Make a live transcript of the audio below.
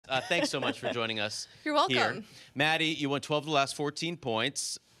Thanks so much for joining us. You're welcome. Here. Maddie, you won 12 of the last 14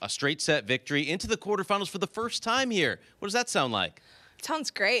 points, a straight set victory into the quarterfinals for the first time here. What does that sound like?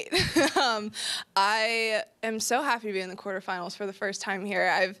 Sounds great. I am so happy to be in the quarterfinals for the first time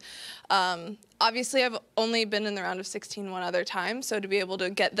here. Obviously I've only been in the round of 16 one other time, so to be able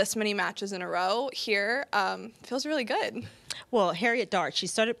to get this many matches in a row here feels really good. Well, Harriet Dart, she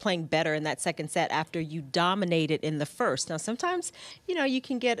started playing better in that second set after you dominated in the first. Now, sometimes, you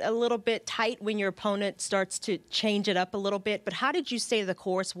can get a little bit tight when your opponent starts to change it up a little bit. But how did you stay the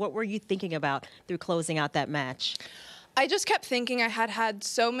course? What were you thinking about through closing out that match? I just kept thinking I had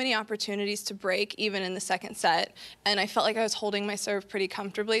so many opportunities to break even in the second set, and I felt like I was holding my serve pretty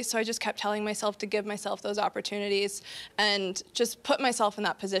comfortably, so I just kept telling myself to give myself those opportunities and just put myself in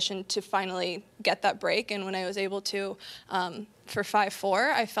that position to finally get that break. And when I was able to, for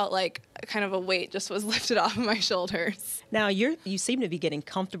 5-4, I felt like kind of a weight just was lifted off of my shoulders. Now, you seem to be getting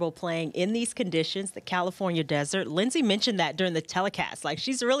comfortable playing in these conditions, the California desert. Lindsay mentioned that during the telecast. Like,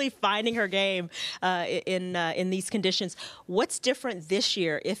 she's really finding her game in these conditions. What's different this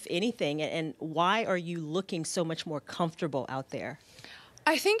year, if anything, and why are you looking so much more comfortable out there?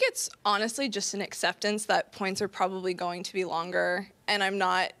 I think it's honestly just an acceptance that points are probably going to be longer, and I'm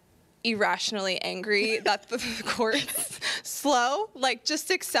not irrationally angry that the court's slow, like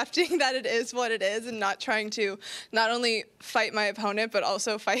just accepting that it is what it is and not trying to not only fight my opponent but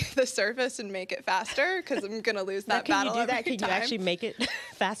also fight the surface and make it faster, because I'm gonna lose that battle every time. Can you actually make it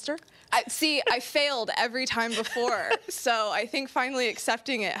faster? I failed every time before, so I think finally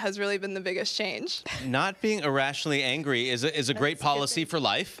accepting it has really been the biggest change. Not being irrationally angry is a great policy for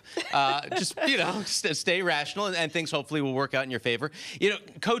life. Just stay rational, and things hopefully will work out in your favor.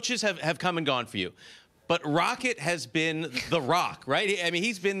 Coaches have come and gone for you, but Rocket has been the rock, right? I mean,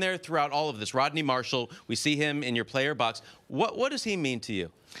 he's been there throughout all of this. Rodney Marshall, we see him in your player box. What does he mean to you?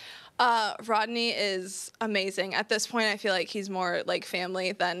 Rodney is amazing. At this point, I feel like he's more like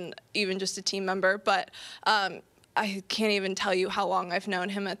family than even just a team member, but I can't even tell you how long I've known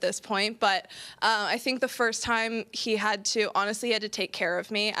him at this point, but I think the first time he had to take care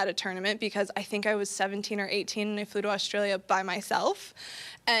of me at a tournament, because I think I was 17 or 18 and I flew to Australia by myself,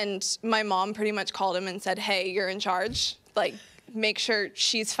 and my mom pretty much called him and said, "Hey, you're in charge. Like, make sure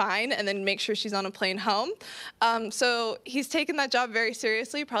she's fine, and then make sure she's on a plane home." So he's taken that job very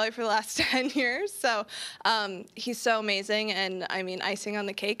seriously, probably for the last 10 years. So he's so amazing, and I mean, icing on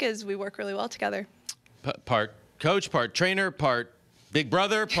the cake is we work really well together. Part coach, part trainer, part big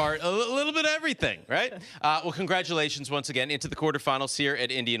brother, part a little bit of everything, right? Well, congratulations once again into the quarterfinals here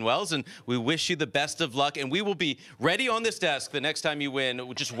at Indian Wells, and we wish you the best of luck, and we will be ready on this desk the next time you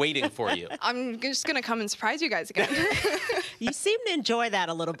win, just waiting for you. I'm just going to come and surprise you guys again. You seem to enjoy that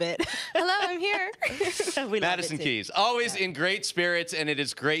a little bit. Hello, I'm here. Madison Keys, always in great spirits, and it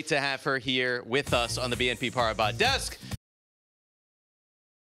is great to have her here with us on the BNP Paribas desk.